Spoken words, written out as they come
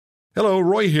Hello,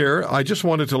 Roy here. I just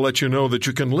wanted to let you know that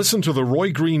you can listen to The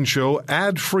Roy Green Show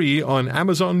ad-free on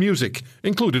Amazon Music,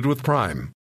 included with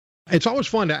Prime. It's always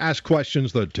fun to ask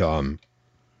questions that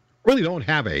really don't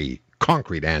have a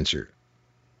concrete answer.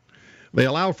 They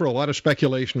allow for a lot of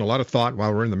speculation, a lot of thought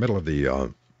while we're in the middle of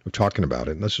the talking about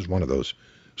it. And this is one of those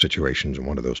situations and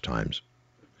one of those times.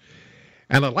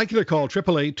 And I'd like you to call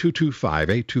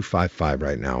 888-225-8255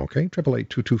 right now, okay?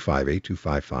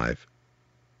 888-225-8255.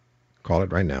 Call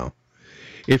it right now.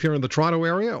 If you're in the Toronto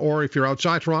area or if you're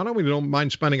outside Toronto and you don't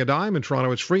mind spending a dime, in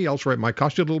Toronto it's free. Elsewhere it might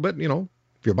cost you a little bit, a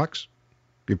few bucks,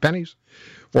 a few pennies.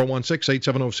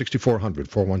 416-870-6400,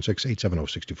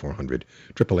 416-870-6400,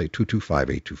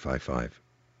 888-225-8255.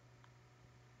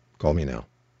 Call me now.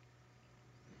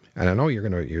 And I know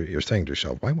you're saying to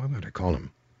yourself, why would I call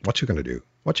him? What's he going to do?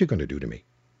 What's he going to do to me?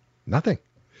 Nothing.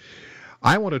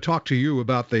 I want to talk to you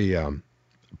about the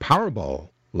Powerball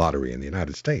lottery in the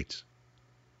United States.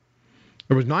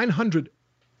 There was $900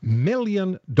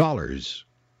 million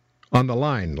on the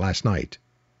line last night.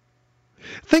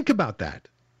 Think about that.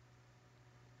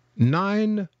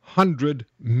 $900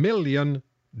 million.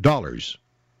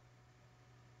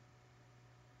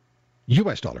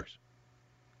 U.S. dollars.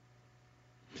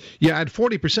 You add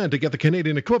 40% to get the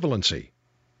Canadian equivalency.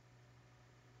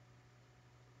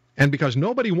 And because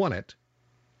nobody won it,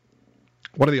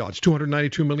 what are the odds?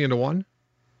 292 million to 1?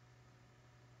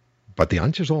 But the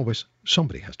answer is always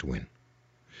somebody has to win.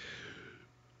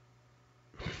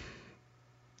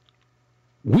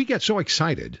 We get so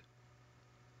excited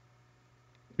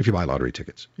if you buy lottery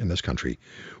tickets in this country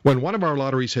when one of our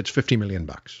lotteries hits $50 million.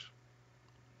 Not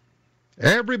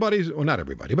everybody,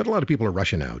 but a lot of people are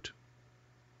rushing out.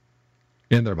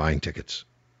 And they're buying tickets.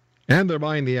 And they're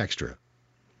buying the extra.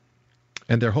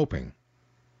 And they're hoping.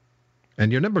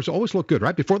 And your numbers always look good,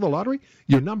 right? Before the lottery,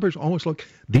 your numbers always look,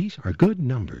 these are good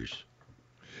numbers.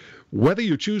 Whether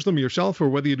you choose them yourself or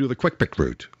whether you do the quick pick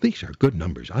route, these are good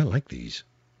numbers. I like these.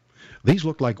 These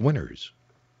look like winners.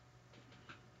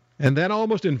 And then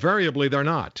almost invariably they're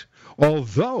not.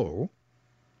 Although,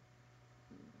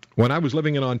 when I was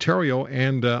living in Ontario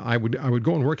and I would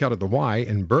go and work out at the Y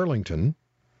in Burlington,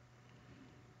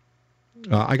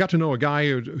 I got to know a guy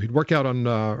who'd work out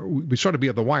on, we sort of be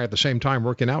at the Y at the same time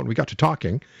working out, and we got to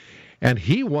talking, and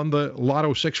he won the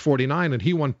Lotto 649, and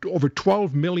he won over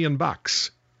 $12 million.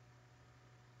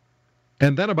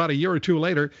 And then about a year or two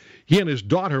later, he and his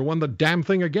daughter won the damn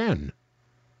thing again.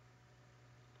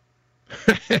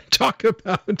 Talk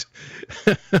about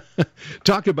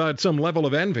some level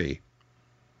of envy.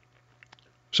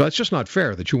 So it's just not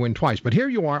fair that you win twice. But here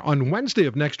you are, on Wednesday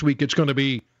of next week, it's going to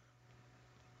be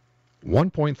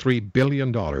 $1.3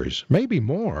 billion, maybe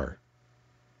more,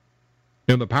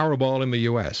 in the Powerball in the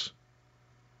U.S.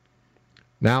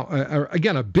 Now,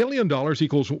 again, $1 billion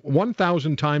equals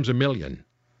 1,000 times a million.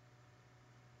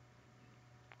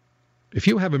 If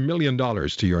you have $1 million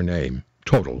to your name,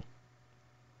 total,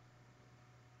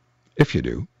 if you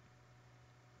do,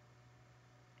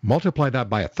 multiply that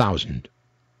by 1,000,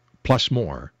 plus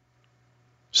more,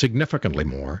 significantly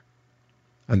more,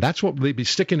 and that's what they'd be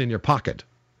sticking in your pocket.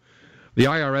 The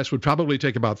IRS would probably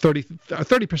take about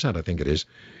 30%, I think it is.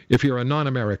 If you're a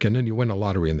non-American and you win a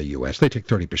lottery in the U.S., they take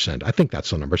 30%. I think that's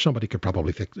the number. Somebody could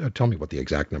probably tell me what the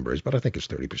exact number is, but I think it's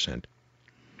 30%.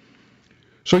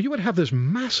 So you would have this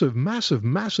massive, massive,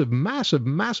 massive, massive,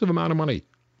 massive amount of money.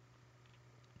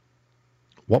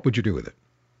 What would you do with it?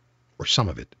 Or some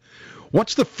of it?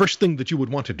 What's the first thing that you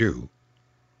would want to do?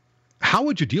 How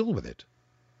would you deal with it?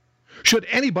 Should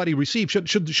anybody receive,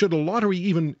 should a lottery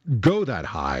even go that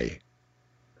high?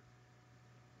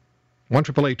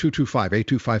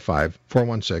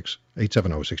 1-888-225-8255,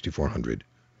 416-870-6400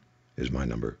 is my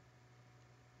number.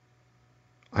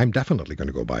 I'm definitely going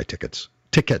to go buy tickets.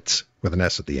 Tickets with an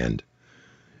S at the end.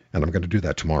 And I'm going to do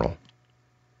that tomorrow.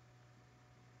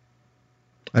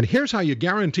 And here's how you're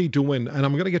guaranteed to win. And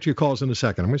I'm going to get your calls in a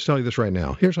second. I'm going to tell you this right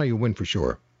now. Here's how you win for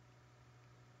sure.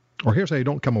 Or here's how you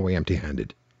don't come away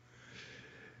empty-handed.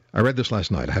 I read this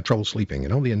last night. I had trouble sleeping. The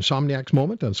insomniac's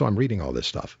moment. And so I'm reading all this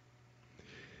stuff.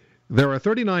 There are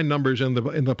 39 numbers in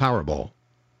the Powerball.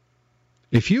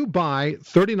 If you buy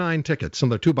 39 tickets,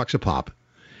 and they're $2 a pop,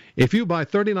 if you buy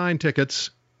 39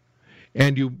 tickets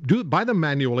and you buy them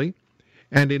manually,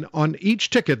 and on each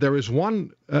ticket there is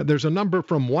there's a number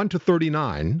from 1 to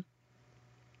 39,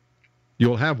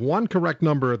 you'll have one correct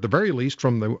number at the very least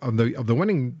from the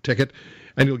winning ticket,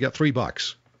 and you'll get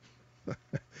 $3.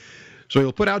 So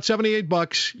you'll put out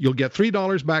 $78, you'll get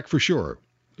 $3 back for sure.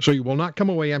 So you will not come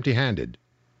away empty-handed.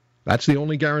 That's the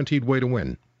only guaranteed way to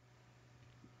win.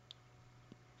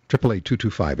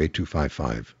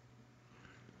 888-225-8255.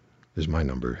 is my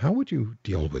number. How would you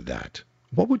deal with that?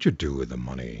 What would you do with the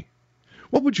money?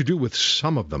 What would you do with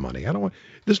some of the money?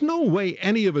 There's no way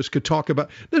any of us could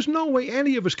there's no way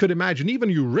any of us could imagine, even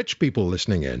you rich people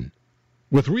listening in,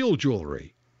 with real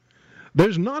jewelry.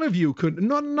 None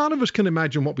of us can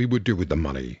imagine what we would do with the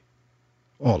money.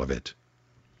 All of it.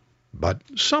 But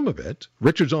some of it.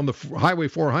 Richard's on the Highway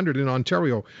 400 in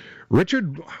Ontario.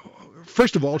 Richard,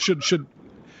 first of all,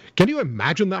 can you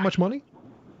imagine that much money?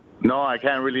 No, I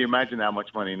can't really imagine that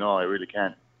much money. No, I really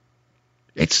can't.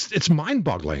 It's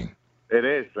mind-boggling. It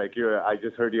is. Like I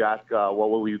just heard you ask, what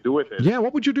will we do with it? Yeah,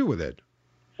 what would you do with it?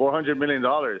 $400 million.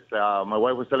 My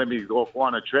wife was telling me to go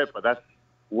on a trip, but that's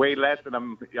way less than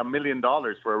 $1 million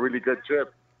for a really good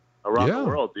trip around the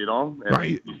world, And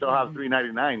right. You still have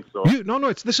 $399. So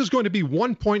this is going to be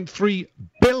 $1.3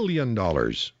 billion.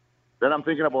 Then I'm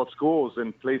thinking about schools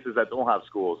in places that don't have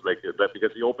schools, like that,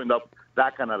 because he opened up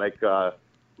that kind of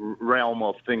realm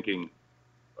of thinking.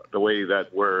 The way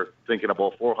that we're thinking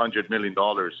about $400 million,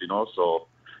 so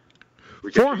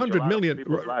 $400 million,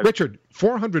 Richard.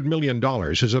 $400 million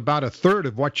is about a third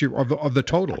of of the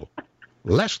total,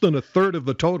 less than a third of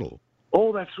the total.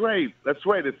 Oh, that's right. That's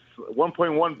right. It's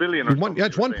 1.1 billion.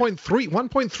 It's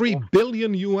 1.3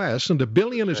 billion US, and a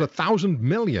billion is 1,000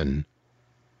 million.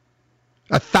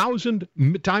 1,000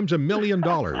 times $1 million.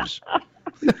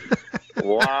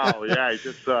 Wow, yeah, it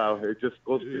just goes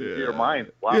into your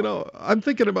mind. Wow. I'm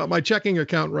thinking about my checking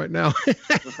account right now.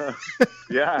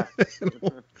 Yeah.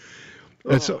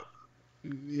 So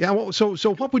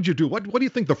what would you do? What do you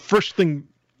think the first thing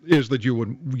is that you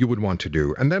would want to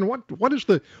do? And then what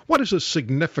is a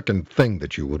significant thing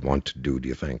that you would want to do, do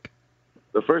you think?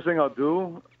 The first thing I'll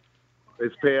do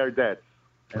is pay our debts.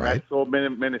 And right. That's so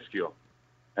minuscule.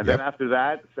 And then after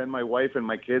that, send my wife and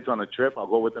my kids on a trip. I'll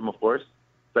go with them, of course.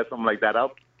 Set something like that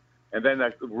up. And then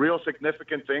a real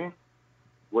significant thing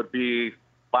would be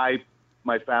buy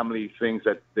my family things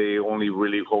that they only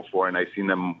really hope for and I seen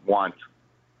them want,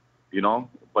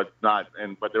 but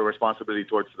their responsibility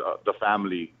towards the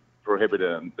family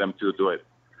prohibited them to do it.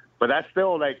 But that's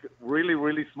still really,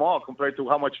 really small compared to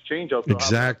how much change I'll still have.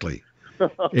 Exactly.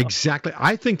 Exactly.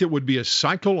 I think it would be a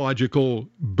psychological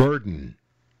burden,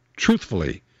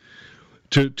 truthfully,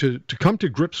 to come to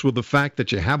grips with the fact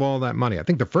that you have all that money. I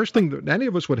think the first thing that any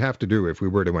of us would have to do if we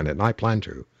were to win it, and I plan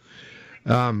to,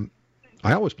 I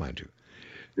always plan to.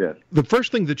 Yes. The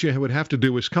first thing that you would have to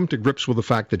do is come to grips with the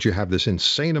fact that you have this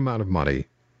insane amount of money,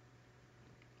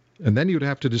 and then you'd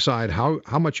have to decide how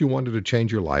much you wanted to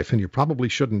change your life, and you probably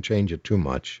shouldn't change it too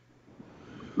much.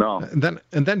 No. And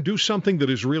then do something that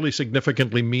is really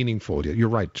significantly meaningful. You're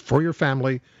right, for your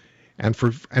family. And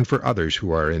for others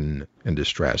who are in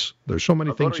distress. There's so many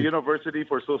I'll things. Go to university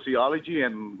for sociology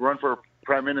and run for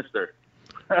prime minister.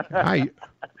 I'm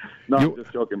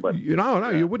just joking, but you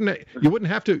wouldn't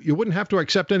have to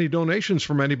accept any donations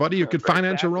from anybody. You could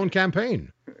finance your own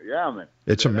campaign. Yeah, man.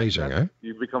 It's amazing, eh?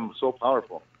 You've become so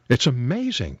powerful. It's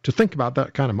amazing to think about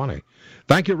that kind of money.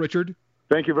 Thank you, Richard.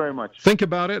 Thank you very much. Think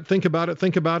about it,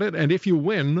 and if you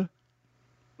win,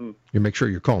 you make sure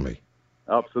you call me.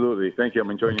 Absolutely. Thank you.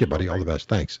 I'm enjoying it. Okay, buddy. All the best.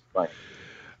 Thanks. Bye.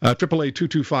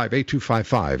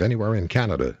 888-225-8255. Anywhere in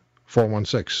Canada.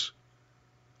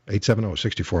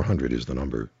 416-870-6400 is the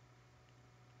number.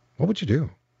 What would you do?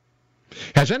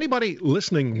 Has anybody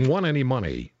listening won any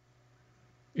money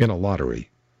in a lottery?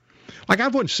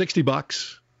 I've won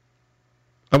 $60.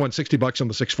 I won $60 on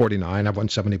the 649. I've won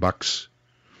 $70.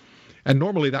 And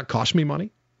normally that cost me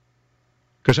money.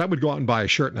 Because I would go out and buy a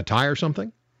shirt and a tie or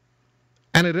something.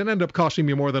 And it ended up costing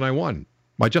me more than I won.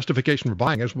 My justification for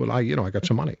buying is, I got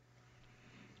some money.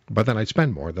 But then I'd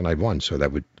spend more than I'd won, so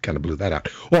that would kind of blew that out.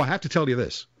 Oh, I have to tell you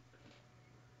this.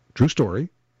 True story.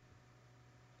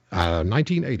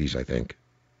 1980s, I think.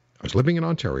 I was living in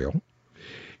Ontario,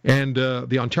 and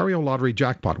the Ontario lottery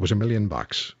jackpot was $1 million.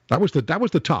 That was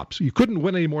the top. So you couldn't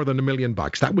win any more than $1 million.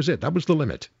 That was it. That was the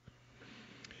limit.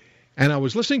 And I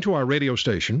was listening to our radio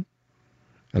station.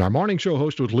 And our morning show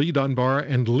host was Lee Dunbar,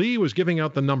 and Lee was giving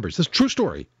out the numbers. This is a true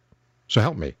story, so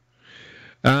help me.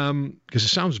 Because it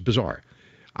sounds bizarre.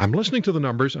 I'm listening to the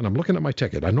numbers, and I'm looking at my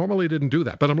ticket. I normally didn't do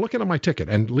that, but I'm looking at my ticket,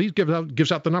 and Lee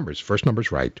gives out the numbers. First number's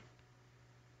right.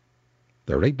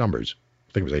 There are 8 numbers.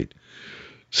 I think it was 8.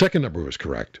 Second number was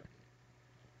correct.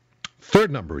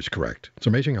 Third number is correct. It's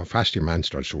amazing how fast your mind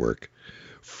starts to work.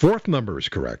 Fourth number is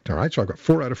correct. All right, so I've got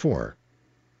 4 out of 4.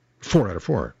 4 out of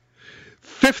 4.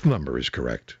 Fifth number is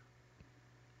correct.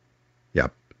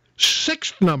 Yep.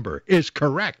 Sixth number is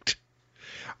correct.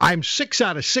 I'm 6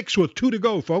 out of 6 with 2 to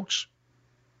go, folks.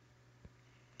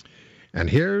 And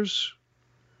here's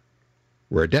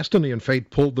where destiny and fate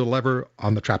pulled the lever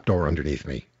on the trapdoor underneath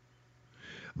me.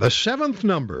 The 7th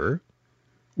number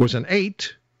was an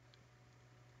 8.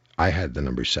 I had the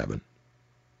number 7.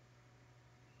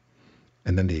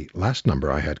 And then the last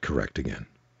number I had correct again.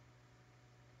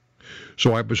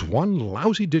 So I was one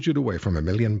lousy digit away from $1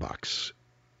 million.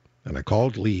 And I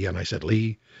called Lee and I said,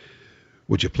 Lee,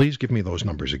 would you please give me those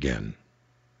numbers again?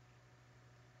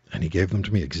 And he gave them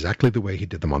to me exactly the way he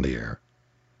did them on the air.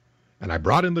 And I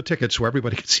brought in the tickets so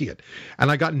everybody could see it.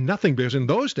 And I got nothing because in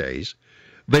those days,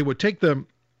 they would take them,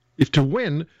 if to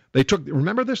win, they took,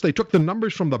 remember this? They took the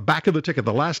numbers from the back of the ticket,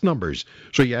 the last numbers.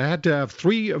 So you had to have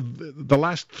three of the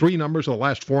last 3 numbers, or the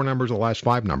last 4 numbers, or the last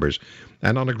 5 numbers.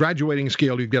 And on a graduating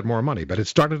scale, you'd get more money. But it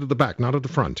started at the back, not at the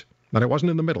front. And it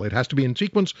wasn't in the middle. It has to be in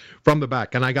sequence from the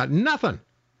back. And I got nothing.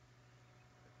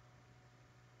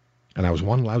 And I was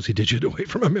one lousy digit away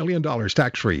from $1 million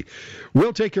tax-free.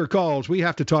 We'll take your calls. We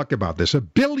have to talk about this.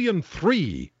 $1.3 billion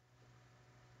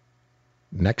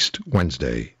next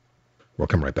Wednesday. We'll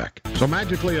come right back. So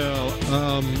magically,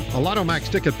 a Lotto Max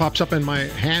ticket pops up in my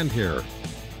hand here.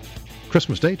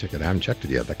 Christmas Day ticket. I haven't checked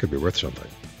it yet. That could be worth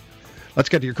something. Let's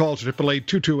get to your calls.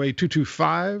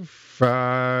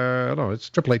 888-228-225. No, it's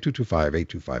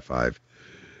 888-225-8255.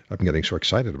 I'm getting so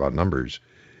excited about numbers.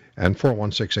 And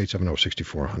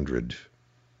 416-870-6400.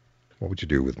 What would you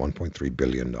do with $1.3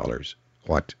 billion?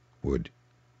 What would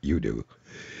you do?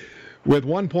 With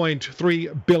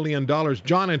 $1.3 billion.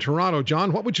 John in Toronto.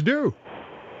 John, what would you do?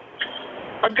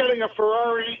 I'm getting a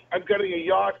Ferrari. I'm getting a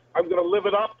yacht. I'm going to live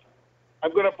it up.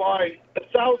 I'm going to buy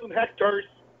 1,000 hectares,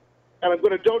 and I'm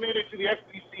going to donate it to the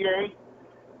SPCA.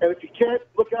 And if you can't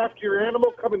look after your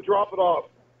animal, come and drop it off.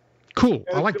 Cool.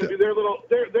 And I like that. Their little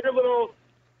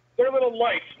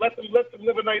life. Let them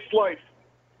live a nice life.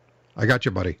 I got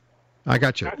you, buddy. I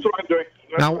got you. That's what I'm doing.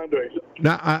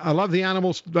 Now, I love the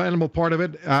animal part of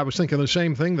it. I was thinking the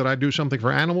same thing, that I do something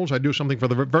for animals. I do something for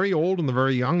the very old and the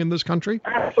very young in this country.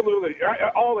 Absolutely.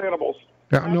 All animals.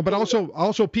 Yeah, Absolutely. no, but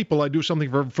also people. I do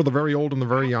something for the very old and the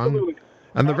very young. Absolutely.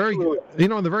 And the very,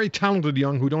 the very talented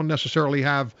young who don't necessarily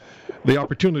have the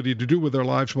opportunity to do with their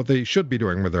lives what they should be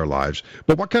doing with their lives.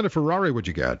 But what kind of Ferrari would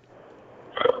you get?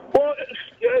 Well,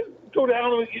 go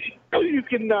down. You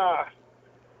can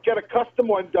get a custom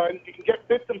one done. You can get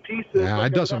bits and pieces. Yeah,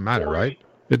 like it doesn't matter, right?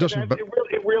 It doesn't.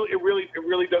 It really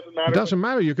doesn't matter. It doesn't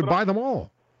matter. You can buy them all.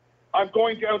 I'm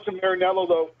going down to Maranello,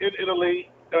 though, in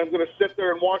Italy, and I'm going to sit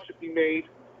there and watch it be made.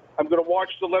 I'm going to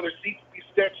watch the leather seats be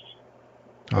stitched.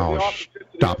 Oh,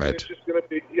 stop it. It's just going to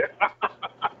be, yeah.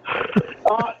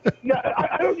 I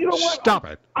don't, you know what? Stop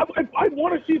it. I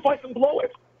want to see if I can blow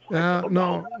it.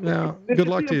 No. Good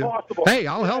luck to you. Impossible. Hey,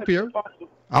 I'll help you.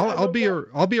 I'll be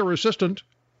your assistant.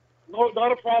 No,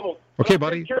 not a problem. Okay, I'll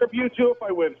buddy. take care of you too if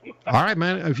I win. All right,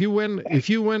 man. If you win,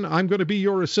 I'm going to be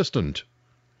your assistant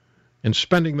in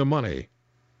spending the money.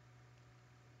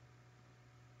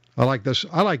 I like this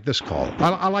call.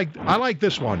 I like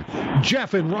this one.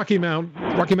 Jeff in Rocky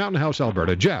Mountain House,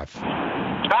 Alberta. Jeff.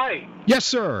 Hi. Yes,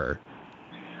 sir.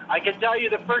 I can tell you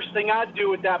the first thing I'd do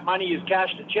with that money is cash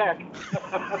the check.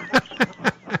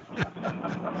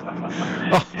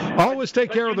 Always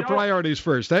take care of the priorities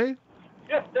first, eh?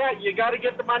 Just that. You got to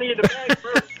get the money in the bank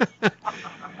first.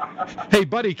 Hey,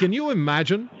 buddy, can you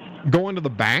imagine going to the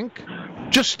bank,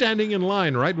 just standing in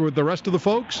line, right, with the rest of the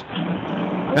folks?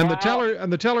 And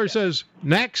the teller says,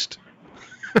 next.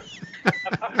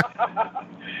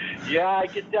 Yeah, I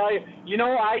can tell you. You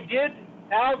know, I did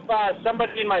have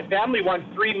somebody in my family won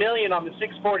 $3 million on the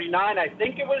 649. I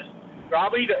think it was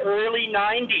probably the early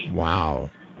 90s. Wow.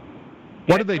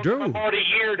 What did they do? About a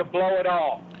year to blow it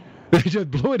all. They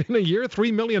just blew it in a year?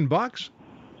 $3 million? $3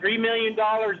 million,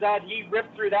 that he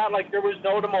ripped through that like there was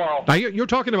no tomorrow. Now, you're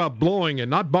talking about blowing it,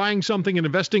 not buying something and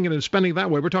investing it and spending it that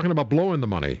way. We're talking about blowing the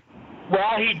money.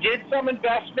 Well, he did some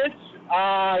investments.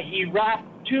 He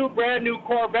wrapped 2 brand new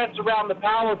Corvettes around the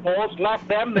power poles, left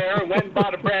them there, and went and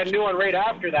bought a brand new one right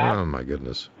after that. Oh, my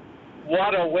goodness.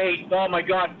 What a waste. Oh, my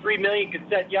God. $3 million could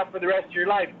set you up for the rest of your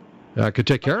life. It could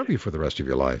take care of you for the rest of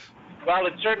your life. Well,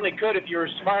 it certainly could if you were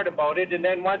smart about it. And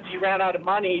then once he ran out of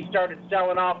money, he started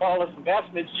selling off all his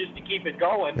investments just to keep it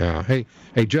going. Yeah. Hey,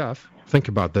 Jeff, think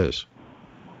about this.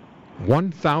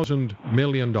 $1,000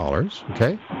 million,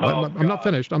 okay? I'm not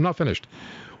finished.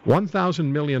 $1,000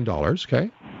 million,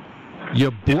 okay? You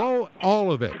blow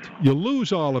all of it. You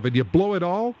lose all of it. You blow it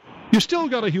all. You still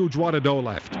got a huge wad of dough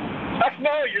left.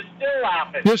 No, you're still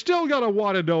laughing. You still got a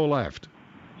wad of dough left.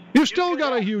 You still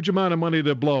got a huge amount of money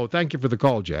to blow. Thank you for the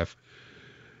call, Jeff.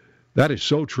 That is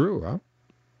so true, huh?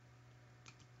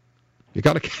 You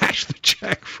got to cash the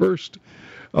check first.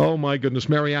 Oh, my goodness.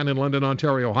 Marianne in London,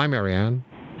 Ontario. Hi, Marianne.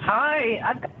 Hi.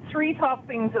 I've got 3 top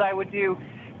things that I would do.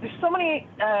 There's so many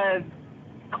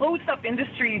closed-up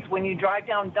industries when you drive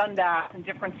down Dundas and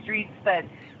different streets that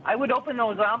I would open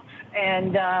those up,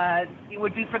 and it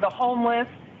would be for the homeless.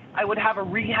 I would have a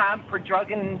rehab for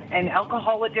drug and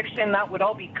alcohol addiction. That would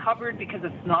all be covered because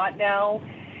it's not now,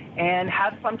 and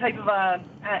have some type of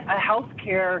a health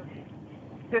care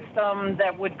system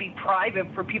that would be private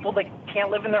for people that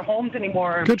can't live in their homes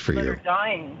anymore. Good for that you. are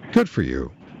dying. Good for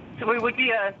you. So it would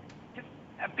be just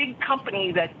a big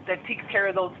company that takes care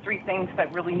of those three things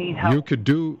that really need help. You could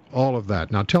do all of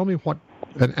that. Now tell me what,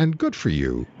 and good for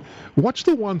you. What's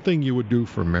the one thing you would do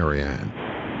for Marianne?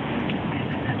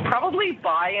 Probably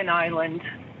buy an island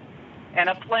and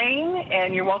a plane,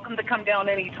 and you're welcome to come down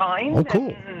anytime. Oh,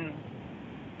 cool.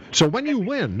 So when you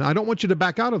win, I don't want you to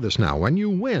back out of this now. When you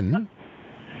win,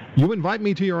 you invite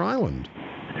me to your island.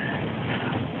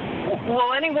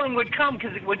 Well, anyone would come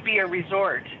because it would be a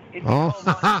resort. It's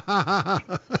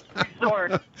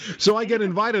resort. So I get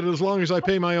invited as long as I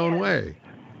pay my own way.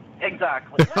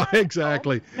 Exactly.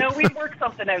 Exactly. No, we'd work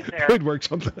something out there. We'd work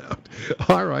something out.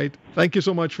 All right. Thank you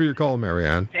so much for your call,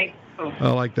 Marianne. Thanks. I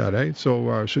like that, eh?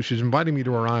 So she's inviting me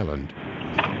to her island,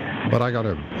 but I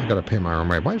gotta pay my own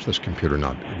way. Why is this computer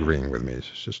not agreeing with me? It's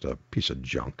just a piece of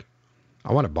junk.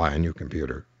 I want to buy a new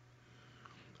computer.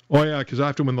 Oh yeah, because I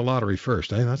have to win the lottery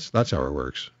first. Eh? That's how it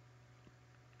works.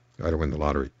 I got to win the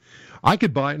lottery. I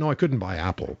couldn't buy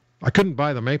Apple. I couldn't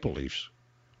buy the Maple Leafs.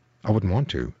 I wouldn't want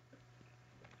to.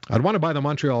 I'd want to buy the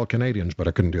Montreal Canadiens, but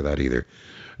I couldn't do that either.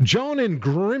 Joan in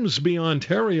Grimsby,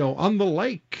 Ontario, on the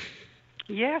lake.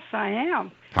 Yes, I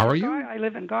am. How are you? I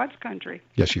live in God's country.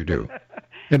 Yes, you do.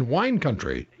 In wine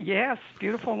country. Yes,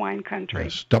 beautiful wine country.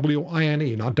 Yes,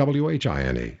 W-I-N-E, not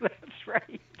W-H-I-N-E. That's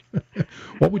right.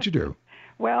 What would you do?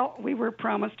 Well, we were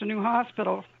promised a new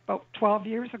hospital about 12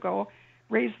 years ago,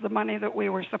 raised the money that we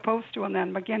were supposed to, and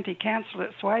then McGuinty canceled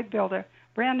it. So I built a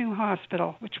brand new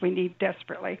hospital, which we need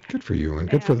desperately. Good for you, and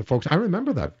good for the folks. I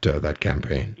remember that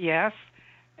campaign. Yes.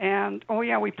 And,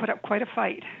 we put up quite a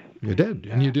fight. You did,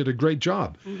 and you did a great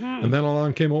job. Mm-hmm. And then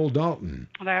along came old Dalton.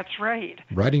 That's right.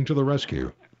 Riding to the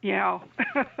rescue. Yeah.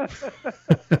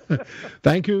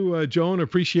 Thank you, Joan.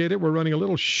 Appreciate it. We're running a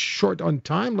little short on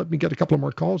time. Let me get a couple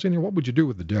more calls in here. What would you do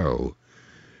with the dough?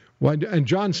 Well, and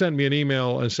John sent me an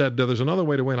email and said, there's another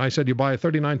way to win. I said, you buy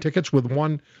 39 tickets with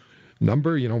one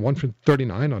number, one for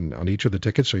 39 on each of the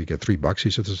tickets, so you get $3.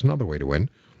 He said, there's another way to win.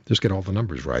 Just get all the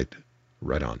numbers right.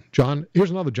 Right on. John,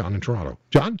 here's another John in Toronto.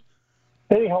 John?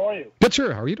 Hey, how are you? Good,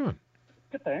 sir. How are you doing?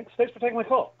 Good, thanks. Thanks for taking my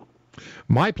call.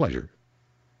 My pleasure.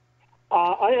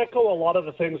 I echo a lot of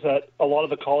the things that a lot of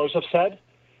the callers have said.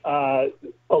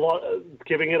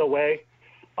 Giving it away.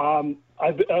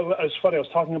 It's funny. I was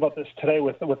talking about this today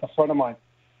with a friend of mine.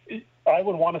 I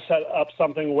would want to set up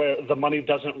something where the money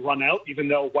doesn't run out, even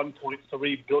though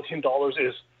 $1.3 billion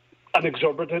is an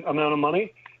exorbitant amount of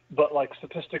money. But like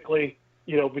statistically,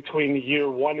 between year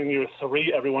 1 and year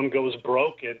 3, everyone goes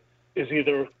broke and is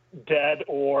either dead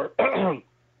or on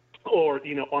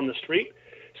the street.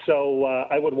 So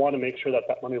I would want to make sure that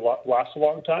money lasts a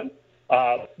long time.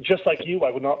 Just like you,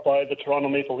 I would not buy the Toronto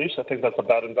Maple Leafs. I think that's a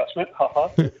bad investment.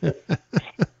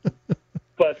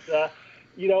 But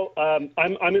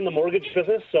I'm in the mortgage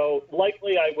business, so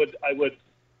likely I would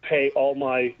pay all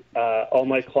my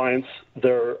clients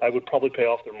I would probably pay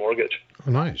off their mortgage.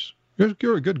 Oh, nice.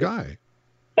 You're a good guy.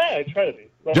 Yeah, I try to be.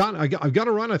 Well, John, I've got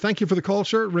to run. I thank you for the call,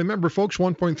 sir. Remember, folks,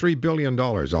 $1.3 billion.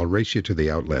 I'll race you to the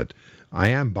outlet. I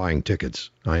am buying tickets.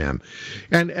 I am.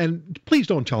 And please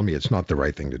don't tell me it's not the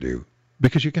right thing to do,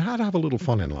 because you can have a little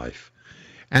fun in life.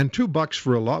 And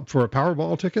 $2 for a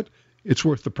Powerball ticket, it's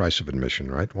worth the price of admission,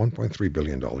 right? $1.3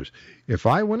 billion. If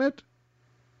I win it,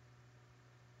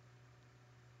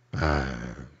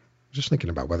 just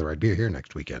thinking about whether I'd be here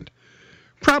next weekend.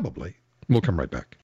 Probably. We'll come right back.